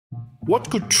What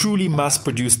could truly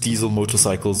mass-produced diesel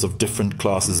motorcycles of different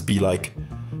classes be like?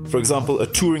 For example, a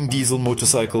touring diesel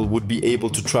motorcycle would be able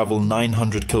to travel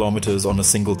 900 kilometers on a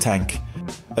single tank.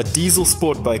 A diesel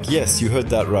sport bike, yes, you heard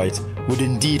that right, would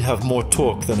indeed have more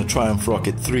torque than a Triumph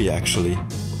Rocket 3 actually.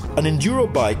 An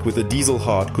enduro bike with a diesel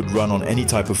heart could run on any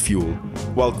type of fuel,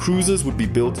 while cruisers would be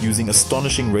built using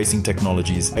astonishing racing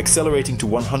technologies, accelerating to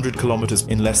 100 kilometers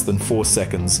in less than 4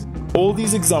 seconds. All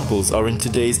these examples are in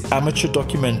today's amateur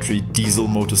documentary Diesel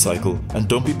Motorcycle, and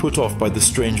don't be put off by the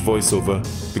strange voiceover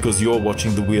because you're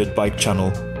watching the Weird Bike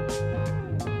channel.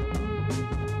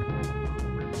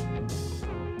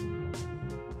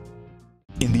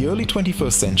 In the early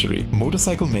 21st century,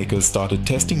 motorcycle makers started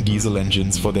testing diesel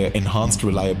engines for their enhanced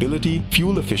reliability,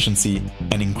 fuel efficiency,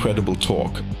 and incredible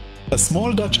torque. A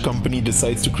small Dutch company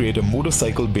decides to create a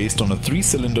motorcycle based on a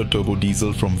 3-cylinder turbo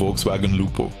diesel from Volkswagen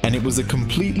Lupo, and it was a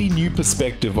completely new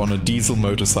perspective on a diesel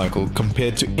motorcycle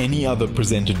compared to any other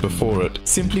presented before it,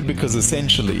 simply because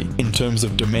essentially, in terms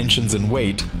of dimensions and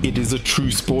weight, it is a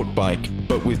true sport bike,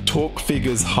 but with torque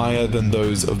figures higher than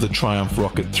those of the Triumph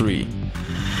Rocket 3.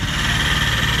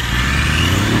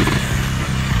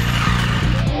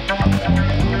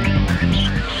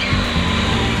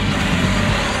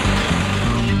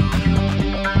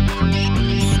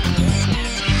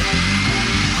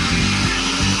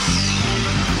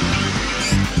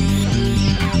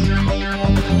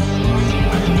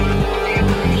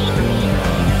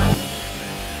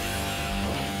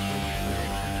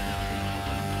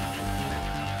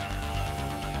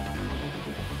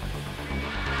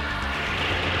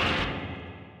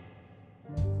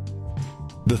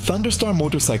 The Thunderstar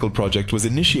motorcycle project was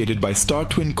initiated by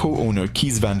StarTwin co-owner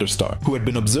Kees van der Star, who had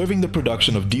been observing the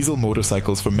production of diesel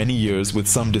motorcycles for many years with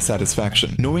some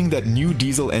dissatisfaction, knowing that new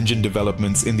diesel engine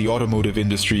developments in the automotive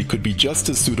industry could be just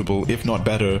as suitable, if not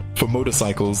better, for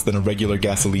motorcycles than a regular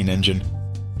gasoline engine.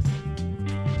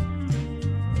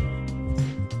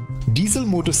 Diesel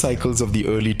motorcycles of the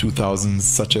early 2000s,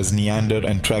 such as Neander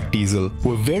and Track Diesel,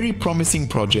 were very promising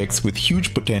projects with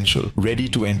huge potential, ready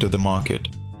to enter the market.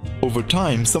 Over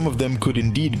time, some of them could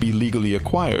indeed be legally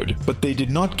acquired, but they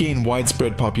did not gain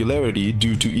widespread popularity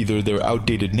due to either their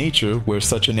outdated nature, where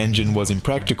such an engine was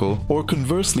impractical, or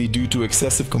conversely due to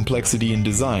excessive complexity in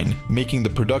design, making the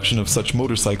production of such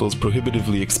motorcycles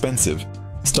prohibitively expensive.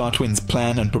 StarTwin's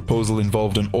plan and proposal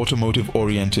involved an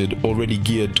automotive-oriented, already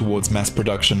geared towards mass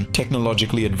production,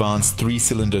 technologically advanced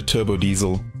 3-cylinder turbo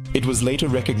diesel. It was later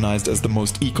recognized as the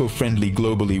most eco-friendly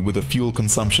globally, with a fuel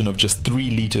consumption of just 3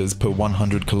 liters per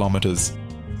 100 kilometers.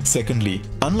 Secondly,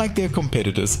 unlike their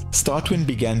competitors, StarTwin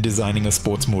began designing a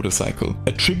sports motorcycle,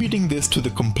 attributing this to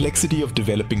the complexity of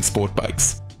developing sport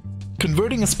bikes.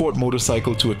 Converting a sport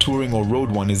motorcycle to a touring or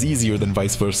road one is easier than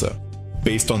vice versa.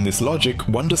 Based on this logic,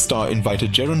 Wonderstar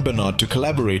invited Jeroen Bernard to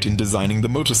collaborate in designing the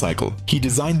motorcycle. He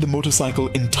designed the motorcycle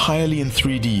entirely in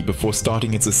 3D before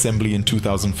starting its assembly in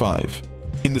 2005.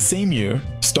 In the same year,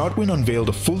 StarTwin unveiled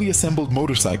a fully assembled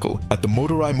motorcycle at the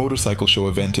Motorai Motorcycle Show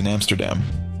event in Amsterdam.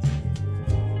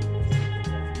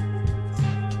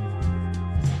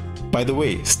 By the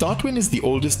way, StarTwin is the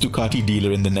oldest Ducati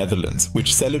dealer in the Netherlands,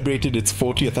 which celebrated its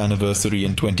 40th anniversary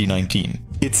in 2019.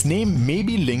 Its name may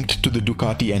be linked to the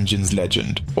Ducati engine's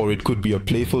legend, or it could be a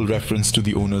playful reference to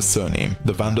the owner's surname,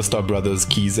 the Van der Star brothers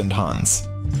Kees and Hans.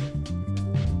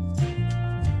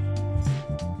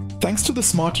 Thanks to the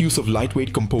smart use of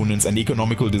lightweight components and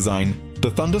economical design,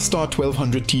 the Thunderstar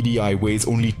 1200 TDI weighs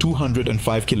only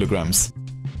 205 kilograms.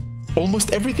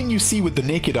 Almost everything you see with the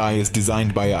naked eye is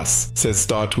designed by us, says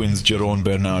StarTwin's Jeroen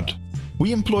Bernard.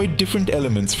 We employed different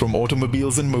elements from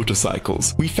automobiles and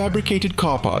motorcycles. We fabricated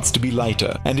car parts to be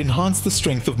lighter and enhance the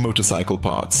strength of motorcycle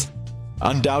parts.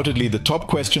 Undoubtedly, the top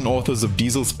question authors of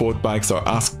diesel sport bikes are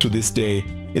asked to this day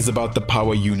is about the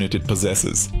power unit it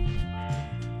possesses.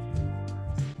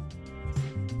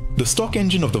 The stock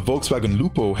engine of the Volkswagen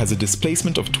Lupo has a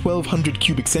displacement of 1200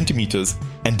 cubic centimeters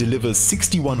and delivers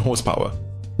 61 horsepower.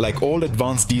 Like all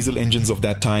advanced diesel engines of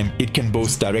that time, it can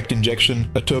boast direct injection,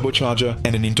 a turbocharger,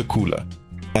 and an intercooler.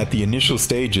 At the initial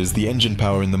stages, the engine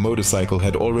power in the motorcycle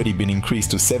had already been increased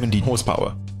to 70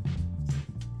 horsepower.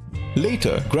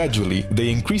 Later, gradually, they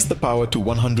increased the power to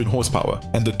 100 horsepower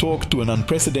and the torque to an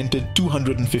unprecedented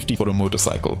 250 for a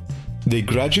motorcycle. They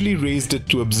gradually raised it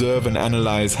to observe and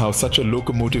analyze how such a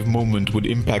locomotive movement would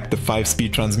impact the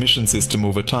 5-speed transmission system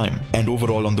over time and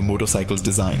overall on the motorcycle's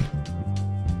design.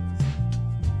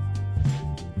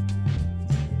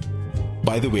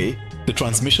 By the way, the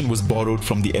transmission was borrowed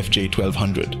from the FJ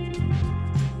 1200.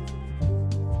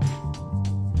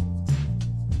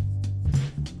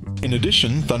 In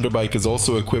addition, Thunderbike is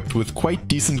also equipped with quite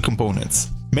decent components.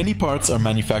 Many parts are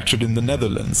manufactured in the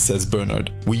Netherlands, says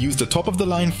Bernard. We used a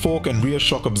top-of-the-line fork and rear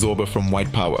shock absorber from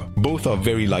White Power. Both are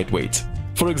very lightweight.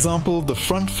 For example, the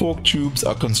front fork tubes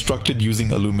are constructed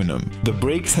using aluminum. The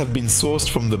brakes have been sourced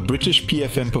from the British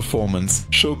PFM Performance,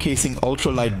 showcasing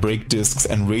ultralight brake discs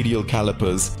and radial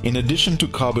calipers, in addition to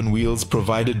carbon wheels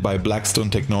provided by Blackstone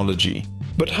Technology.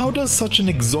 But how does such an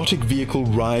exotic vehicle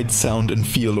ride, sound and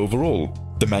feel overall?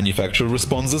 The manufacturer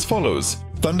responds as follows.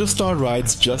 Thunderstar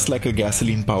rides just like a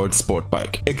gasoline-powered sport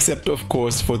bike, except of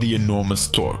course for the enormous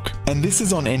torque. And this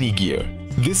is on any gear.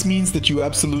 This means that you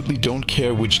absolutely don't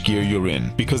care which gear you're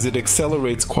in, because it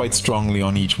accelerates quite strongly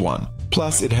on each one.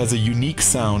 Plus, it has a unique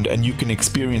sound and you can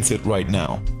experience it right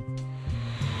now.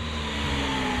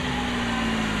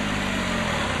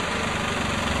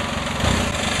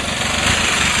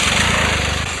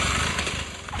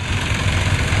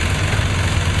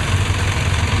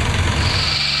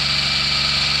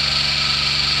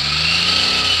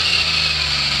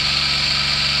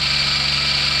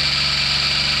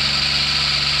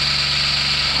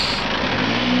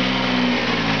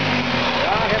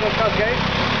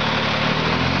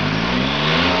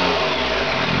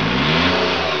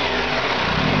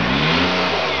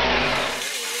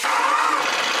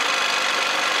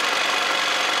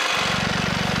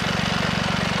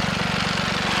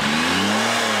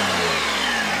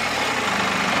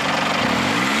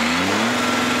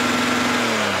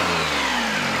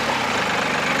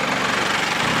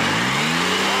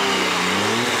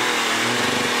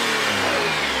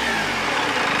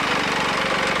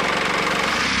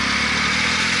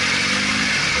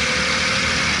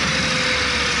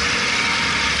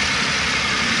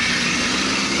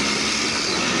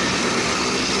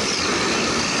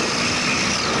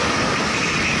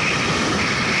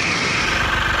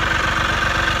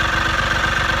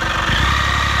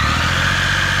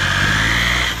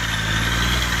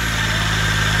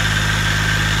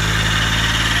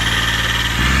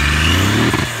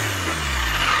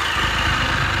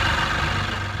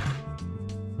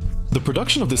 The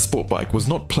production of this sport bike was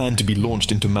not planned to be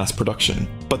launched into mass production,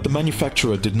 but the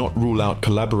manufacturer did not rule out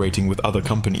collaborating with other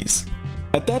companies.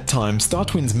 At that time,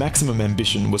 StarTwin's maximum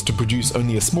ambition was to produce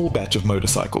only a small batch of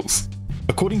motorcycles.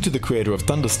 According to the creator of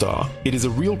Thunderstar, it is a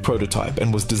real prototype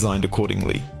and was designed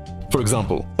accordingly. For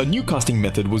example, a new casting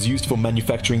method was used for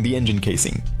manufacturing the engine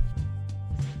casing.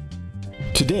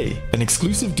 Today, an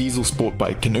exclusive diesel sport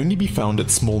bike can only be found at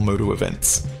small moto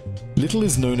events. Little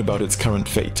is known about its current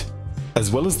fate, as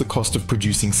well as the cost of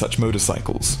producing such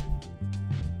motorcycles.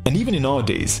 And even in our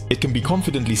days, it can be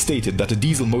confidently stated that a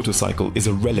diesel motorcycle is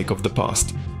a relic of the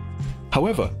past.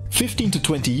 However, 15 to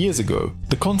 20 years ago,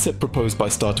 the concept proposed by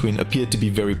StarTwin appeared to be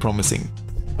very promising.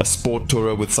 A sport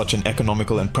tourer with such an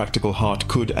economical and practical heart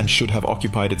could and should have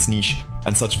occupied its niche,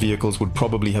 and such vehicles would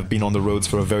probably have been on the roads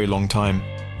for a very long time.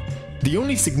 The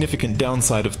only significant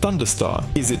downside of Thunderstar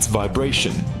is its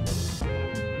vibration.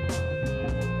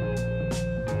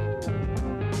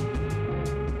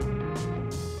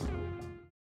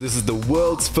 This is the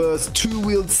world's first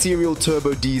two-wheeled serial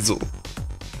turbo diesel.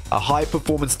 A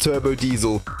high-performance turbo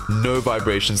diesel, no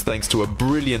vibrations thanks to a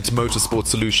brilliant motorsport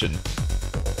solution.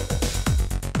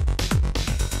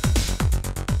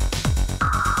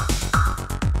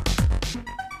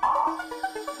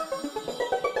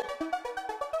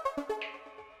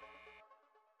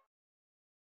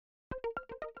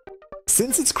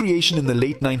 Since its creation in the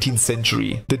late 19th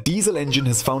century, the diesel engine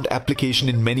has found application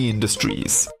in many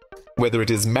industries. Whether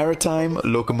it is maritime,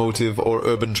 locomotive or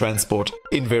urban transport,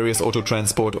 in various auto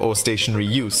transport or stationary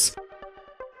use.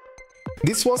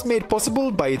 This was made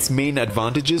possible by its main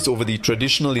advantages over the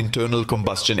traditional internal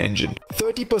combustion engine.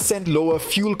 30% lower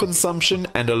fuel consumption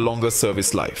and a longer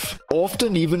service life,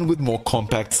 often even with more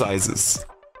compact sizes.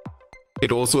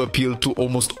 It also appealed to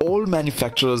almost all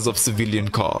manufacturers of civilian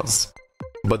cars.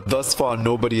 But thus far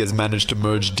nobody has managed to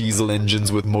merge diesel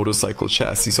engines with motorcycle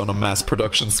chassis on a mass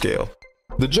production scale.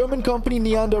 The German company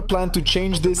Neander planned to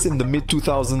change this in the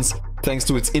mid-2000s thanks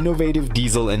to its innovative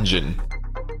diesel engine.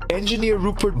 Engineer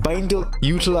Rupert Beindel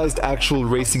utilized actual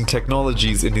racing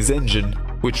technologies in his engine,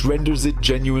 which renders it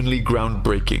genuinely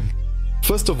groundbreaking.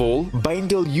 First of all,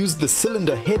 Beindel used the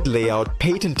cylinder head layout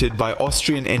patented by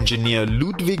Austrian engineer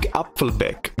Ludwig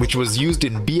Apfelbeck, which was used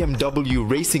in BMW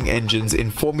racing engines in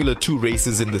Formula 2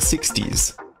 races in the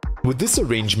 60s. With this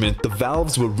arrangement, the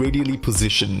valves were radially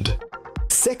positioned.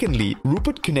 Secondly,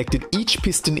 Rupert connected each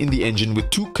piston in the engine with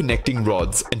two connecting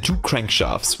rods and two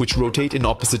crankshafts which rotate in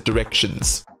opposite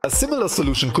directions. A similar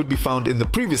solution could be found in the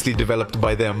previously developed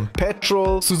by them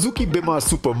Petrol Suzuki Bimar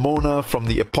Super Mona from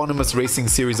the eponymous racing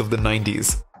series of the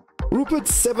 90s.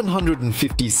 Rupert's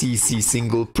 750cc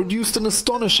single produced an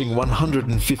astonishing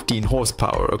 115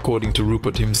 horsepower according to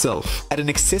Rupert himself, at an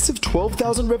excessive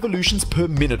 12,000 revolutions per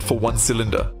minute for one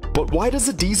cylinder. But why does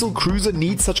a diesel cruiser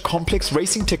need such complex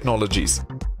racing technologies?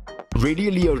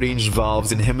 Radially arranged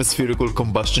valves in hemispherical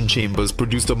combustion chambers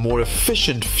produced a more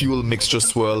efficient fuel mixture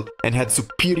swirl and had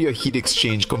superior heat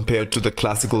exchange compared to the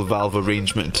classical valve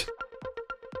arrangement.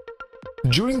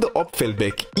 During the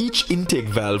Opfelbeck, each intake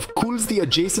valve cools the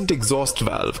adjacent exhaust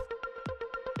valve.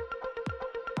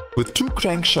 With two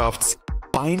crankshafts,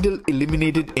 Beindel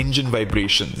eliminated engine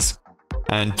vibrations,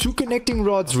 and two connecting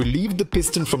rods relieved the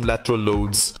piston from lateral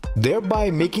loads,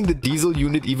 thereby making the diesel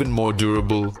unit even more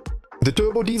durable. The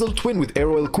turbo diesel twin with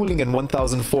air oil cooling and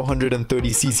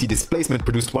 1430cc displacement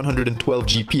produced 112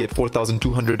 GP at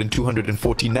 4200 and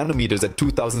 240 nanometers at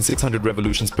 2600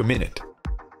 revolutions per minute.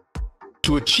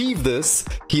 To achieve this,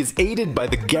 he is aided by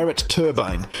the Garrett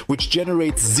turbine, which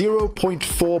generates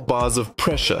 0.4 bars of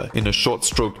pressure in a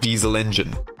short-stroke diesel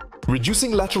engine.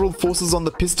 Reducing lateral forces on the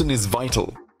piston is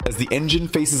vital, as the engine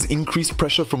faces increased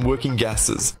pressure from working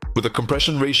gases, with a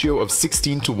compression ratio of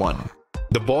 16:1.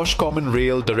 The Bosch Common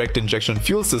Rail direct injection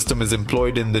fuel system is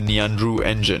employed in the Neandro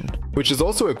engine, which is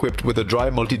also equipped with a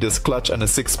dry multi-disc clutch and a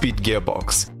 6-speed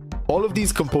gearbox. All of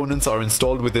these components are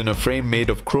installed within a frame made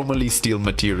of chromoly steel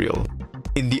material.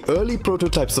 In the early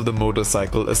prototypes of the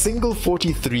motorcycle, a single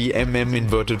 43 mm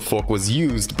inverted fork was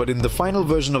used, but in the final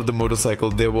version of the motorcycle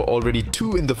there were already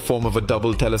two in the form of a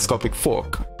double telescopic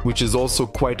fork, which is also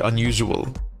quite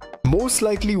unusual. Most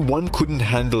likely one couldn't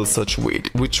handle such weight,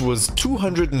 which was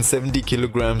 270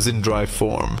 kilograms in dry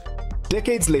form.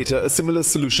 Decades later, a similar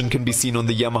solution can be seen on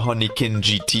the Yamaha Niken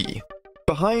GT.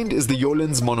 Behind is the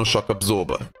Öhlins monoshock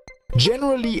absorber.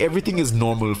 Generally, everything is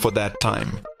normal for that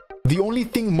time. The only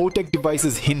thing Motec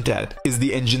devices hint at is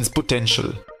the engine's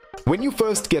potential. When you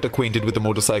first get acquainted with the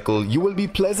motorcycle, you will be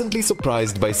pleasantly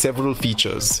surprised by several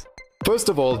features. First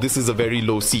of all, this is a very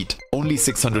low seat, only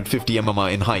 650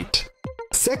 mm in height.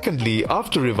 Secondly,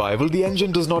 after revival, the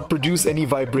engine does not produce any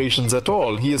vibrations at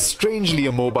all. He is strangely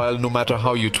immobile no matter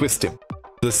how you twist him.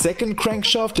 The second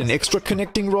crankshaft and extra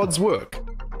connecting rods work.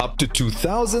 Up to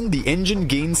 2000, the engine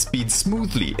gains speed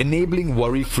smoothly, enabling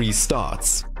worry-free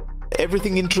starts.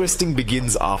 Everything interesting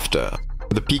begins after.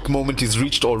 The peak moment is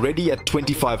reached already at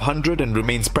 2500 and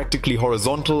remains practically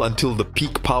horizontal until the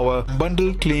peak power.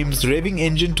 Bundle claims revving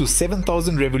engine to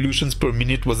 7000 revolutions per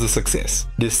minute was a success.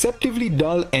 Deceptively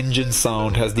dull engine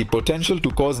sound has the potential to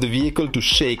cause the vehicle to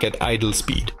shake at idle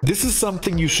speed. This is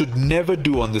something you should never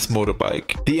do on this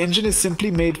motorbike. The engine is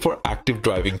simply made for active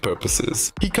driving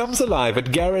purposes. He comes alive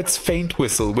at Garrett's faint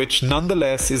whistle, which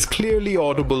nonetheless is clearly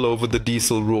audible over the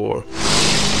diesel roar.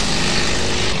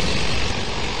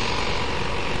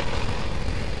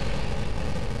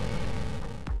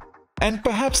 And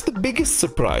perhaps the biggest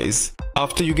surprise,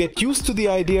 after you get used to the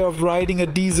idea of riding a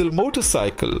diesel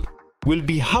motorcycle, will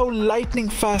be how lightning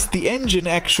fast the engine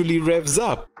actually revs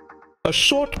up. A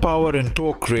short power and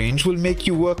torque range will make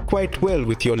you work quite well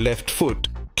with your left foot,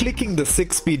 clicking the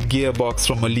 6-speed gearbox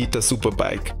from a Lita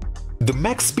Superbike. The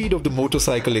max speed of the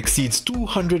motorcycle exceeds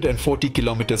 240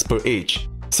 km per h,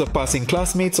 surpassing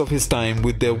classmates of his time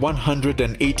with their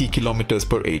 180 km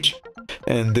per h.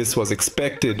 And this was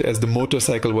expected, as the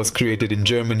motorcycle was created in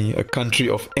Germany, a country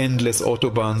of endless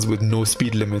autobahns with no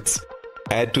speed limits.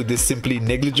 Add to this simply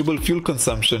negligible fuel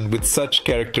consumption with such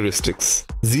characteristics.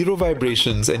 Zero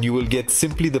vibrations and you will get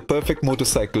simply the perfect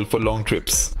motorcycle for long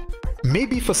trips.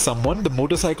 Maybe for someone the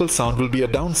motorcycle sound will be a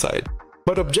downside,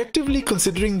 but objectively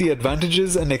considering the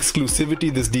advantages and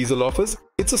exclusivity this diesel offers,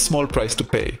 it's a small price to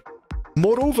pay.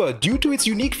 Moreover, due to its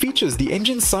unique features, the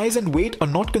engine's size and weight are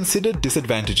not considered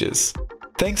disadvantages.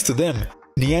 Thanks to them,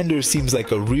 Neander seems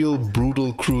like a real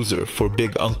brutal cruiser for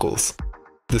big uncles.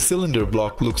 The cylinder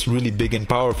block looks really big and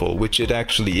powerful, which it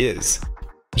actually is.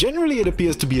 Generally, it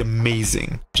appears to be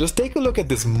amazing. Just take a look at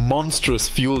this monstrous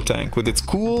fuel tank with its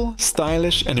cool,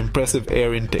 stylish and impressive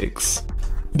air intakes.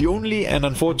 The only and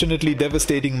unfortunately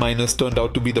devastating minus turned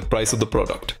out to be the price of the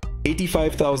product.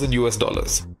 $85,000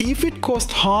 US. If it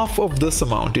cost half of this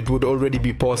amount, it would already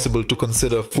be possible to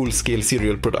consider full-scale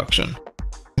serial production.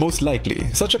 Most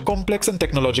likely, such a complex and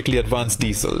technologically advanced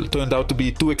diesel turned out to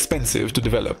be too expensive to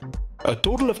develop. A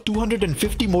total of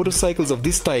 250 motorcycles of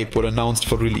this type were announced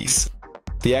for release.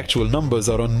 The actual numbers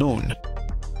are unknown.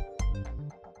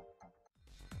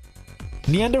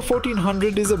 Neander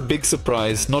 1400 is a big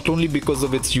surprise, not only because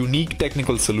of its unique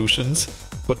technical solutions,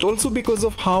 but also because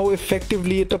of how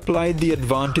effectively it applied the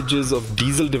advantages of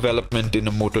diesel development in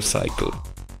a motorcycle.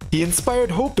 He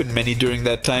inspired hope in many during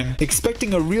that time,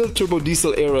 expecting a real turbo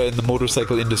diesel era in the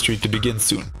motorcycle industry to begin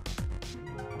soon.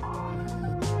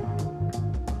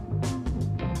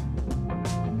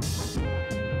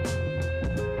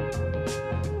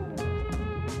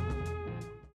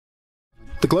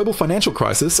 The global financial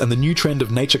crisis and the new trend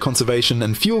of nature conservation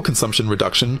and fuel consumption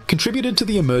reduction contributed to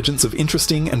the emergence of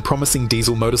interesting and promising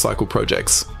diesel motorcycle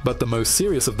projects, but the most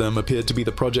serious of them appeared to be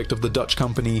the project of the Dutch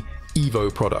company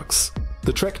Evo Products.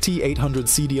 The Trek T800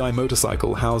 CDI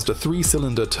motorcycle housed a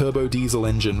 3-cylinder turbo diesel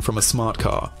engine from a smart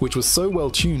car, which was so well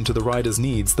tuned to the rider's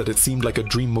needs that it seemed like a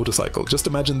dream motorcycle. Just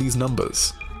imagine these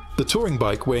numbers. The touring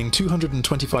bike, weighing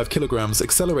 225 kilograms,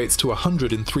 accelerates to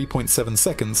 100 in 3.7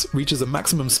 seconds, reaches a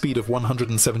maximum speed of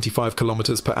 175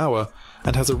 kilometers per hour,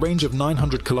 and has a range of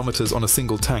 900 kilometers on a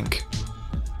single tank.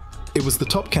 It was the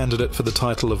top candidate for the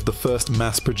title of the first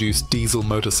mass-produced diesel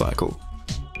motorcycle.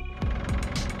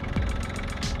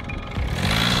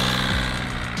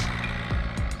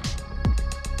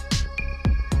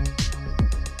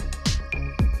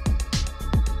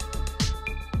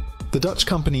 The Dutch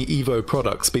company Evo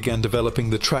Products began developing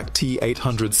the Trek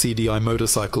T800 CDI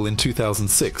motorcycle in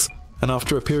 2006, and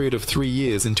after a period of 3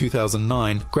 years in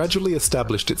 2009, gradually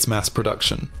established its mass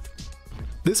production.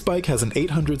 This bike has an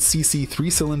 800cc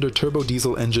 3-cylinder turbo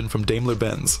diesel engine from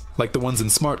Daimler-Benz, like the ones in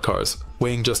smart cars,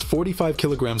 weighing just 45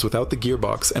 kilograms without the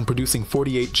gearbox and producing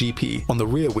 48 GP on the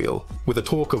rear wheel, with a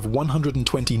torque of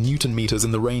 120 Newton meters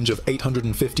in the range of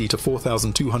 850 to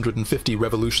 4,250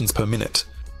 revolutions per minute.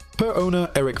 Per owner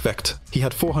Eric Vecht, he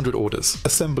had 400 orders.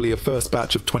 Assembly of first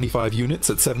batch of 25 units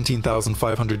at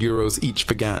 17,500 euros each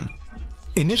began.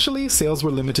 Initially, sales were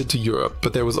limited to Europe,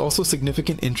 but there was also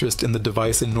significant interest in the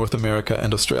device in North America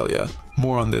and Australia.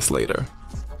 More on this later.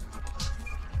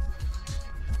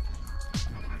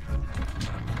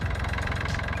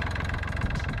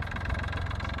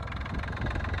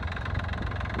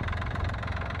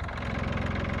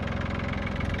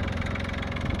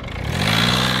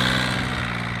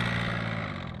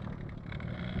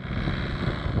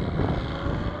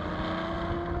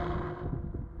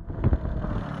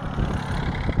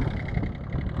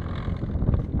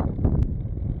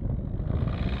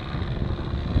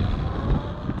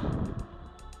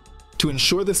 To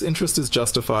ensure this interest is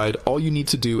justified, all you need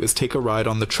to do is take a ride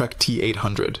on the Trek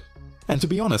T800. And to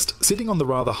be honest, sitting on the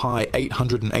rather high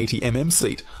 880mm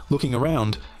seat, looking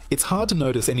around, it's hard to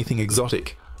notice anything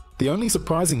exotic. The only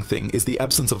surprising thing is the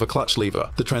absence of a clutch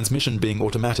lever, the transmission being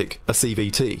automatic, a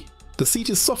CVT. The seat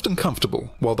is soft and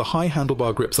comfortable, while the high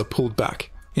handlebar grips are pulled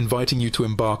back, inviting you to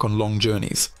embark on long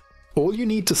journeys. All you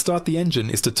need to start the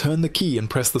engine is to turn the key and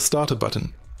press the starter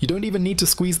button. You don't even need to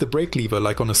squeeze the brake lever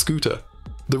like on a scooter.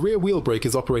 The rear wheel brake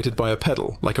is operated by a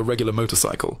pedal, like a regular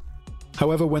motorcycle.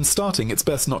 However, when starting, it's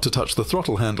best not to touch the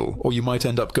throttle handle, or you might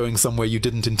end up going somewhere you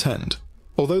didn't intend.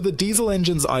 Although the diesel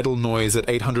engine's idle noise at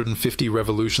 850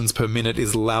 revolutions per minute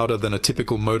is louder than a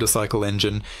typical motorcycle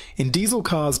engine, in diesel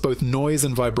cars both noise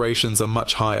and vibrations are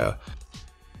much higher.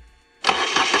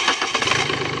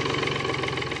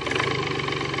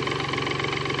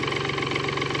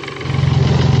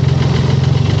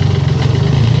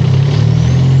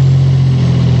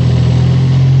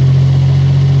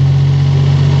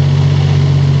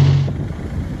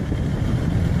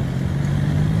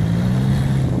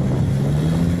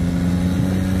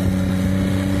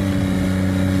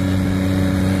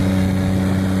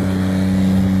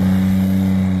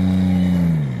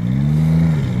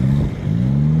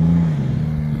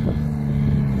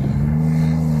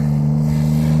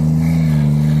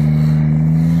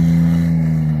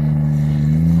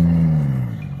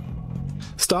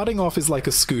 Starting off is like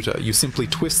a scooter. You simply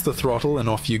twist the throttle and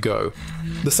off you go.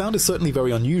 The sound is certainly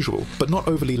very unusual, but not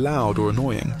overly loud or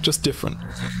annoying, just different.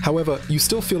 However, you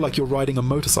still feel like you're riding a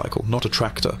motorcycle, not a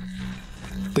tractor.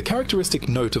 The characteristic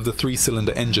note of the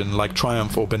 3-cylinder engine, like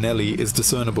Triumph or Benelli, is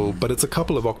discernible, but it's a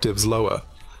couple of octaves lower.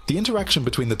 The interaction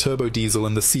between the turbo diesel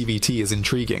and the CVT is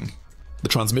intriguing. The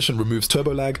transmission removes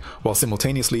turbo lag, while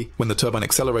simultaneously, when the turbine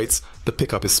accelerates, the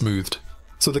pickup is smoothed.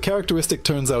 So the characteristic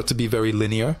turns out to be very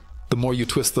linear. The more you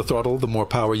twist the throttle, the more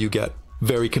power you get.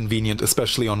 Very convenient,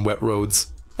 especially on wet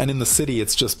roads. And in the city,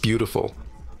 it's just beautiful.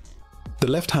 The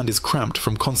left hand is cramped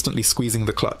from constantly squeezing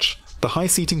the clutch. The high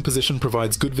seating position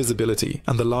provides good visibility,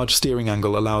 and the large steering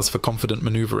angle allows for confident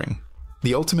maneuvering.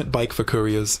 The ultimate bike for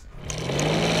couriers.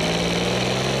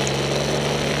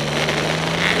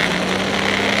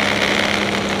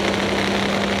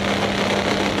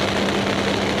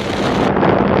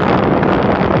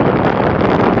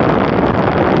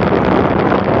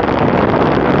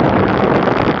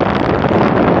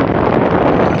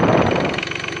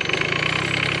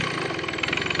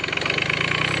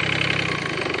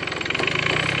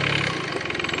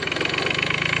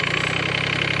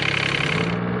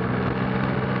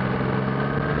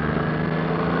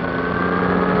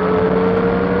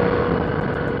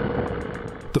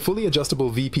 fully adjustable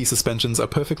VP suspensions are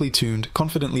perfectly tuned,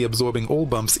 confidently absorbing all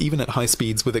bumps even at high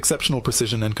speeds with exceptional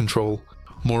precision and control.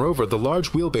 Moreover, the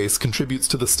large wheelbase contributes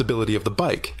to the stability of the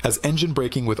bike, as engine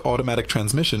braking with automatic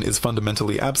transmission is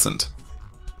fundamentally absent.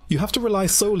 You have to rely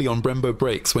solely on Brembo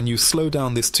brakes when you slow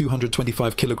down this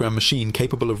 225 kg machine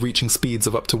capable of reaching speeds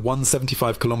of up to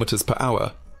 175 km per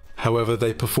hour. However,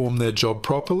 they perform their job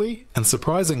properly, and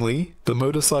surprisingly, the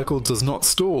motorcycle does not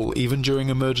stall even during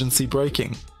emergency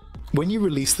braking. When you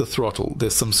release the throttle,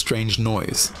 there's some strange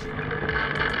noise.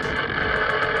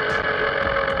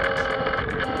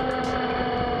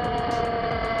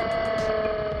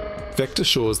 Vect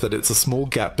assures that it's a small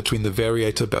gap between the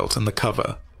variator belt and the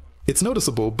cover. It's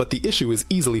noticeable, but the issue is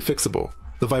easily fixable.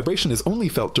 The vibration is only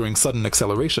felt during sudden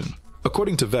acceleration.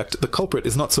 According to Vect, the culprit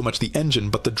is not so much the engine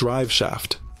but the drive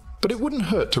shaft. But it wouldn't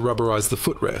hurt to rubberize the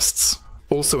footrests.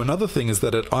 Also, another thing is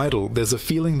that at idle, there's a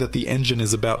feeling that the engine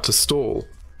is about to stall,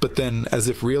 but then, as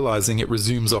if realizing, it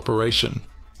resumes operation.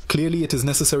 Clearly, it is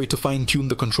necessary to fine-tune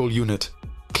the control unit.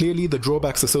 Clearly, the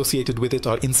drawbacks associated with it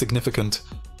are insignificant.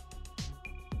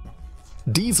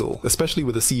 Diesel, especially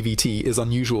with a CVT, is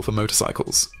unusual for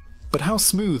motorcycles. But how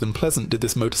smooth and pleasant did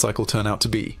this motorcycle turn out to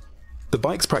be? The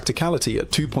bike's practicality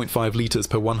at 2.5 litres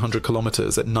per 100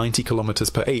 kilometers at 90 kilometers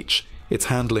per h, its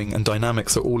handling and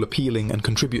dynamics are all appealing and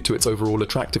contribute to its overall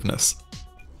attractiveness.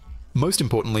 Most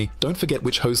importantly, don't forget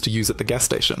which hose to use at the gas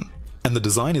station. And the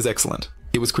design is excellent.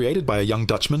 It was created by a young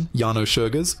Dutchman, Jarno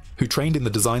Schurgers, who trained in the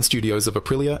design studios of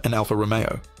Aprilia and Alfa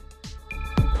Romeo.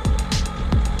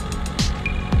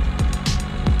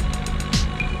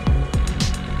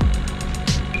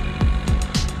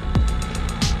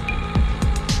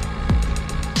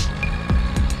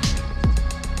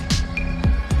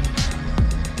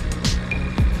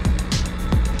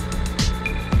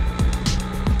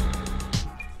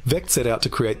 Vect set out to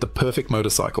create the perfect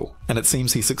motorcycle, and it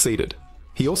seems he succeeded.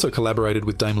 He also collaborated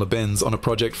with Daimler-Benz on a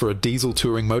project for a diesel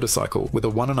touring motorcycle with a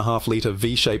 1.5-litre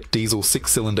V-shaped diesel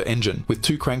 6-cylinder engine with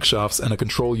 2 crankshafts and a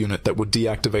control unit that would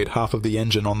deactivate half of the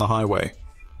engine on the highway.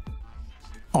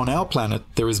 On our planet,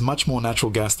 there is much more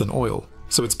natural gas than oil,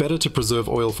 so it's better to preserve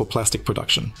oil for plastic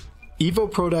production.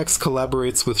 Evo Products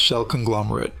collaborates with Shell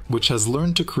Conglomerate, which has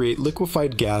learned to create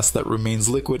liquefied gas that remains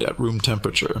liquid at room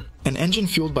temperature. An engine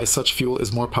fueled by such fuel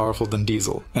is more powerful than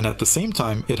diesel, and at the same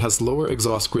time it has lower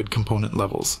exhaust grid component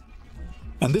levels.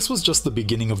 And this was just the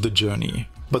beginning of the journey.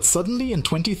 But suddenly in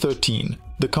 2013,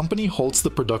 the company halts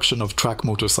the production of track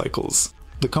motorcycles.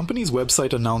 The company's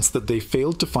website announced that they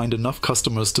failed to find enough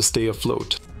customers to stay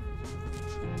afloat.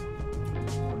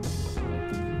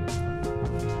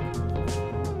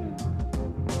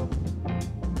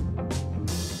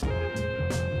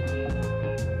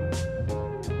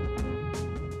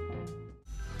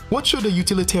 What should a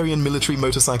utilitarian military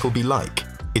motorcycle be like?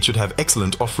 It should have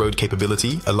excellent off-road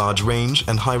capability, a large range,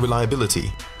 and high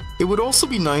reliability. It would also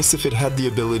be nice if it had the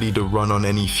ability to run on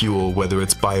any fuel, whether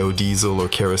it's biodiesel or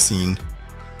kerosene.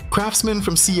 Craftsmen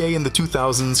from CA in the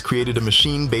 2000s created a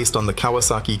machine based on the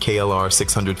Kawasaki KLR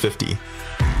 650.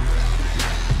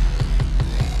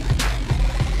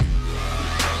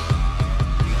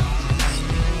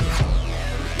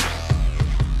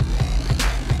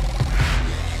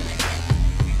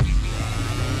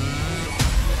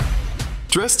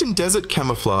 Dressed in desert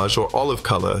camouflage or olive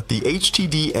color, the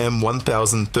HTD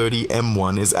M1030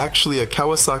 M1 is actually a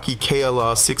Kawasaki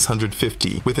KLR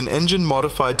 650 with an engine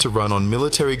modified to run on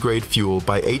military-grade fuel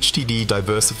by HTD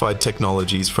Diversified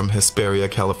Technologies from Hesperia,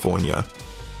 California.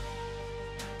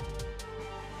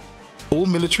 All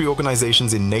military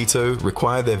organizations in NATO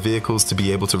require their vehicles to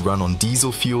be able to run on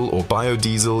diesel fuel or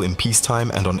biodiesel in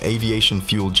peacetime and on aviation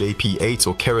fuel JP8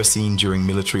 or kerosene during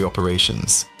military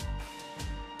operations.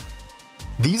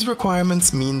 These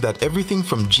requirements mean that everything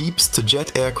from jeeps to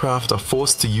jet aircraft are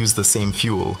forced to use the same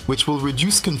fuel, which will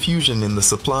reduce confusion in the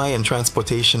supply and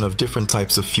transportation of different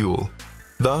types of fuel.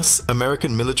 Thus,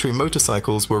 American military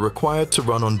motorcycles were required to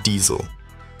run on diesel.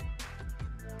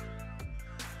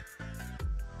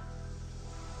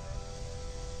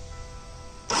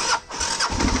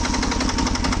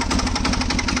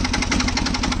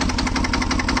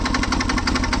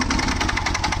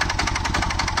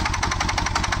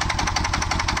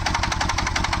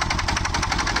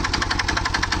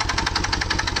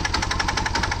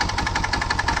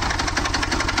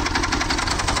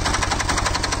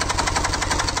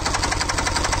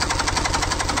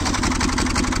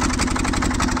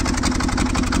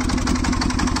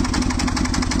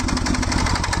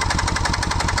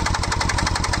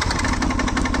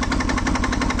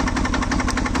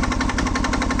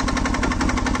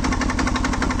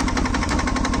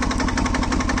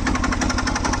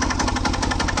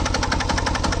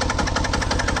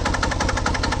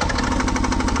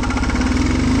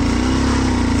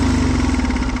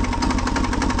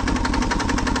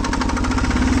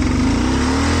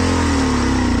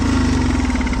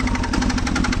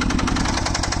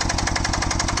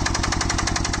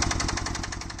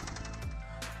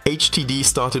 HTD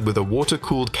started with a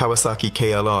water-cooled Kawasaki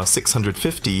KLR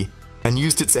 650 and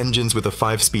used its engines with a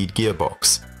 5-speed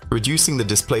gearbox, reducing the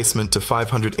displacement to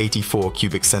 584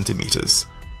 cubic centimeters.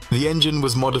 The engine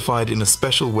was modified in a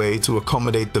special way to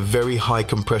accommodate the very high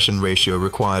compression ratio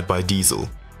required by diesel.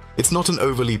 It's not an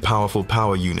overly powerful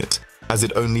power unit, as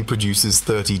it only produces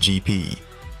 30 GP.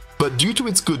 But due to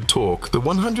its good torque, the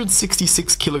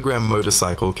 166 kilogram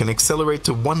motorcycle can accelerate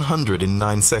to 100 in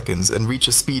 9 seconds and reach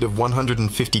a speed of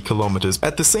 150 kilometers.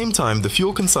 At the same time, the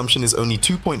fuel consumption is only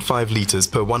 2.5 liters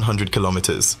per 100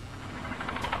 kilometers.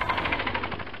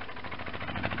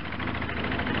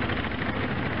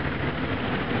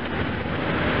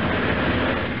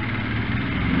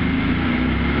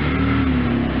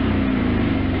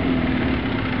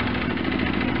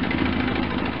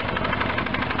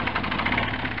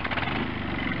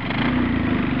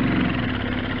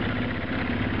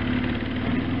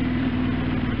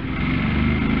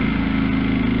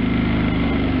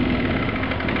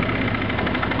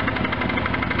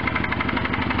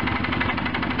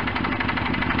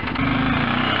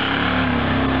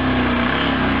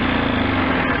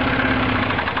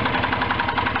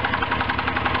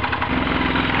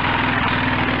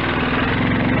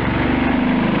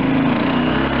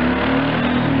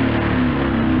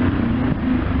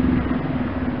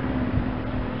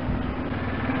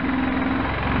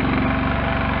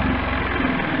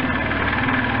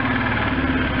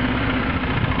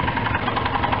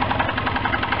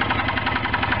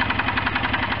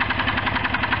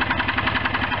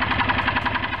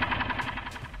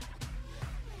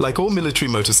 Like all military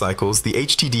motorcycles, the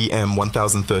HTD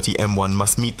M1030 M1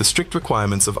 must meet the strict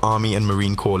requirements of Army and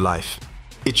Marine Corps life.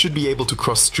 It should be able to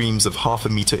cross streams of half a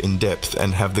meter in depth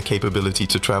and have the capability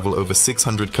to travel over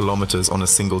 600 kilometers on a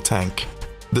single tank.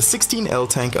 The 16L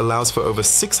tank allows for over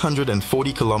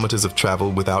 640 kilometers of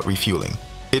travel without refueling.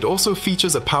 It also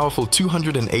features a powerful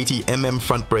 280 mm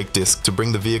front brake disc to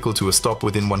bring the vehicle to a stop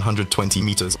within 120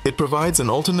 meters. It provides an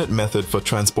alternate method for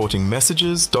transporting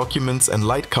messages, documents, and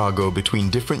light cargo between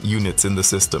different units in the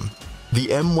system. The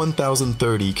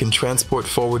M1030 can transport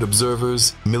forward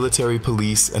observers, military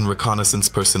police, and reconnaissance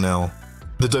personnel.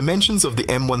 The dimensions of the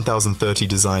M1030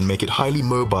 design make it highly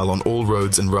mobile on all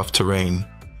roads and rough terrain.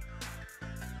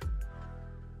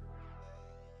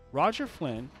 Roger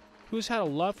Flynn, who has had a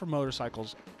love for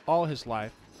motorcycles all his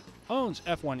life, owns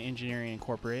F1 Engineering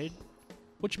Incorporated,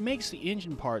 which makes the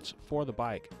engine parts for the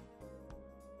bike.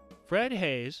 Fred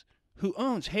Hayes, who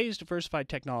owns Hayes Diversified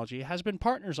Technology, has been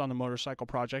partners on the motorcycle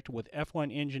project with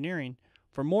F1 Engineering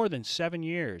for more than 7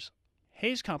 years.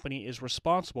 Hayes Company is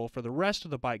responsible for the rest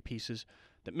of the bike pieces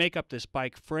that make up this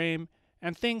bike frame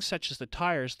and things such as the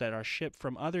tires that are shipped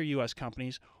from other U.S.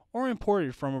 companies or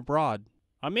imported from abroad.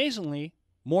 Amazingly,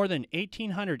 more than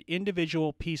 1,800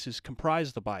 individual pieces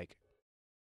comprise the bike.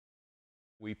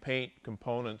 We paint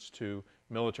components to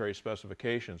military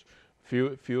specifications.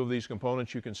 Few of these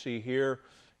components you can see here,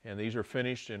 and these are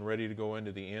finished and ready to go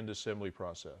into the end assembly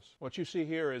process. What you see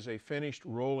here is a finished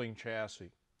rolling chassis.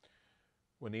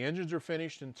 When the engines are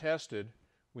finished and tested,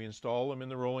 we install them in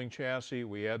the rolling chassis,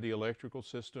 we add the electrical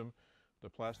system, the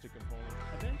plastic components.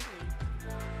 Eventually,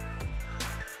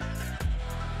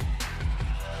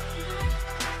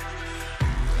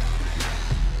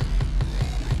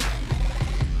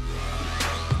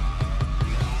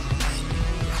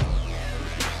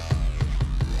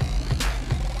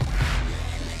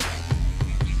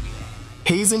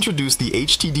 Hayes introduced the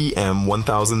HTD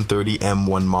M1030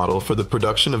 M1 model for the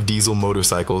production of diesel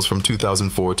motorcycles from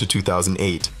 2004 to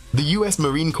 2008. The US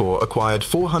Marine Corps acquired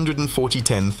 440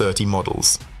 1030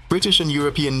 models. British and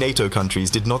European NATO countries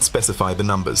did not specify the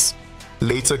numbers.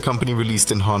 Later, company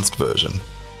released enhanced version.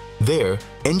 There,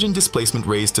 engine displacement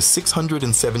raised to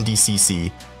 670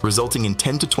 cc, resulting in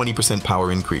 10 to 20%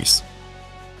 power increase.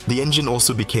 The engine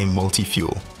also became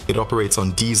multi-fuel. It operates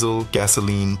on diesel,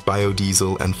 gasoline,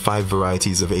 biodiesel, and 5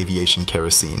 varieties of aviation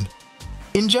kerosene.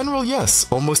 In general, yes,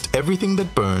 almost everything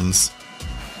that burns.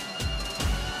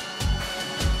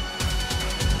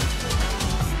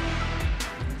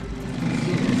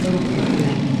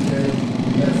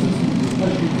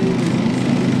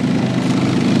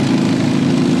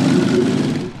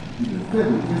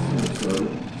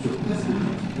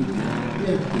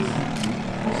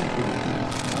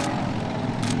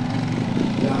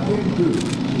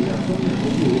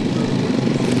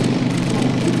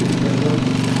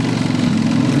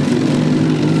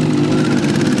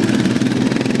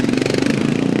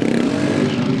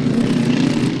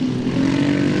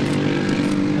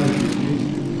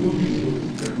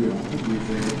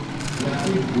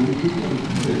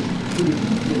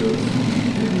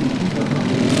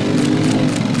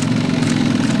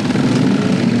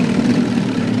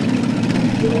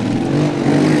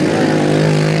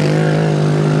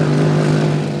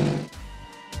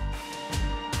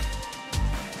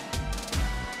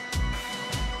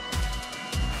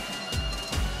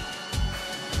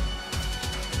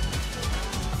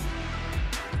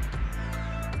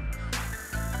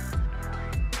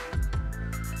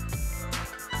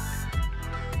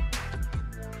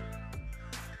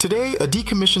 Today, a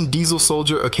decommissioned diesel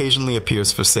Soldier occasionally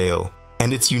appears for sale,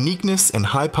 and its uniqueness and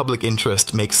high public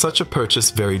interest make such a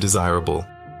purchase very desirable.